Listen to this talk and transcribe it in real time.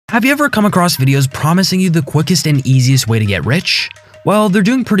Have you ever come across videos promising you the quickest and easiest way to get rich? Well, they're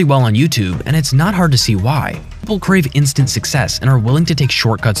doing pretty well on YouTube, and it's not hard to see why. People crave instant success and are willing to take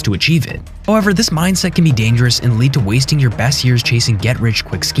shortcuts to achieve it. However, this mindset can be dangerous and lead to wasting your best years chasing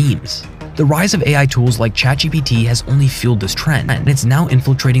get-rich-quick schemes. The rise of AI tools like ChatGPT has only fueled this trend, and it's now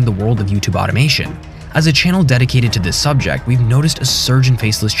infiltrating the world of YouTube automation. As a channel dedicated to this subject, we've noticed a surge in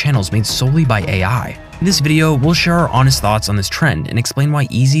faceless channels made solely by AI. In this video, we'll share our honest thoughts on this trend and explain why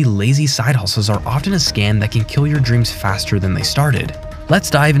easy, lazy side hustles are often a scam that can kill your dreams faster than they started. Let's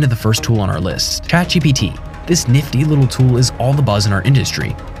dive into the first tool on our list, ChatGPT. This nifty little tool is all the buzz in our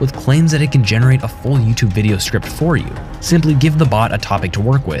industry, with claims that it can generate a full YouTube video script for you. Simply give the bot a topic to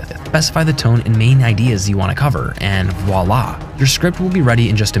work with, specify the tone and main ideas you want to cover, and voila, your script will be ready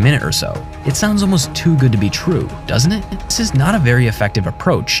in just a minute or so. It sounds almost too good to be true, doesn't it? This is not a very effective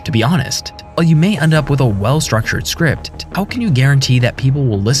approach, to be honest. While you may end up with a well-structured script, how can you guarantee that people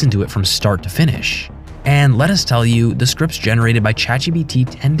will listen to it from start to finish? And let us tell you, the scripts generated by ChatGPT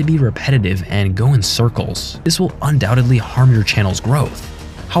tend to be repetitive and go in circles. This will undoubtedly harm your channel's growth.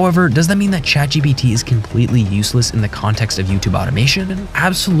 However, does that mean that ChatGPT is completely useless in the context of YouTube automation?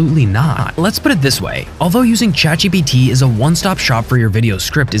 Absolutely not. Let's put it this way. Although using ChatGPT as a one-stop shop for your video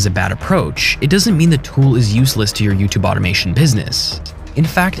script is a bad approach, it doesn't mean the tool is useless to your YouTube automation business. In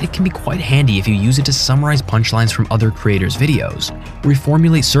fact, it can be quite handy if you use it to summarize punchlines from other creators' videos,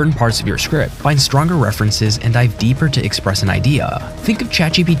 reformulate certain parts of your script, find stronger references, and dive deeper to express an idea. Think of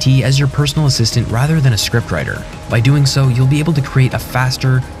ChatGPT as your personal assistant rather than a scriptwriter. By doing so, you'll be able to create a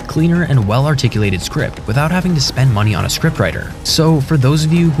faster, cleaner, and well-articulated script without having to spend money on a scriptwriter. So, for those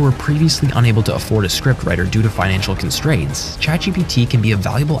of you who were previously unable to afford a scriptwriter due to financial constraints, ChatGPT can be a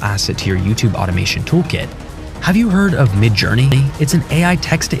valuable asset to your YouTube automation toolkit. Have you heard of Midjourney? It's an AI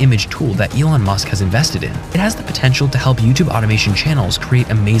text-to-image tool that Elon Musk has invested in. It has the potential to help YouTube automation channels create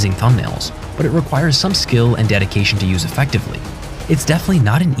amazing thumbnails, but it requires some skill and dedication to use effectively. It's definitely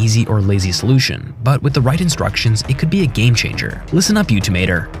not an easy or lazy solution, but with the right instructions, it could be a game changer. Listen up,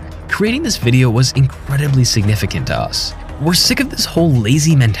 YouTubeator. Creating this video was incredibly significant to us. We're sick of this whole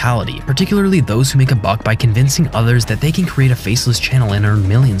lazy mentality, particularly those who make a buck by convincing others that they can create a faceless channel and earn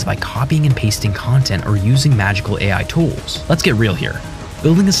millions by copying and pasting content or using magical AI tools. Let's get real here.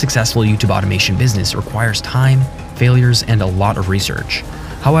 Building a successful YouTube automation business requires time, failures, and a lot of research.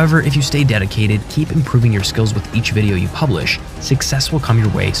 However, if you stay dedicated, keep improving your skills with each video you publish, success will come your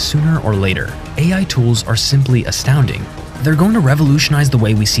way sooner or later. AI tools are simply astounding. They're going to revolutionize the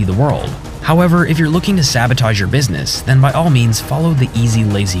way we see the world. However, if you're looking to sabotage your business, then by all means follow the easy,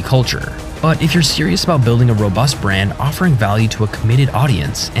 lazy culture. But if you're serious about building a robust brand, offering value to a committed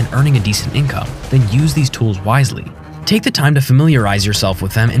audience, and earning a decent income, then use these tools wisely. Take the time to familiarize yourself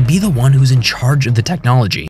with them and be the one who's in charge of the technology.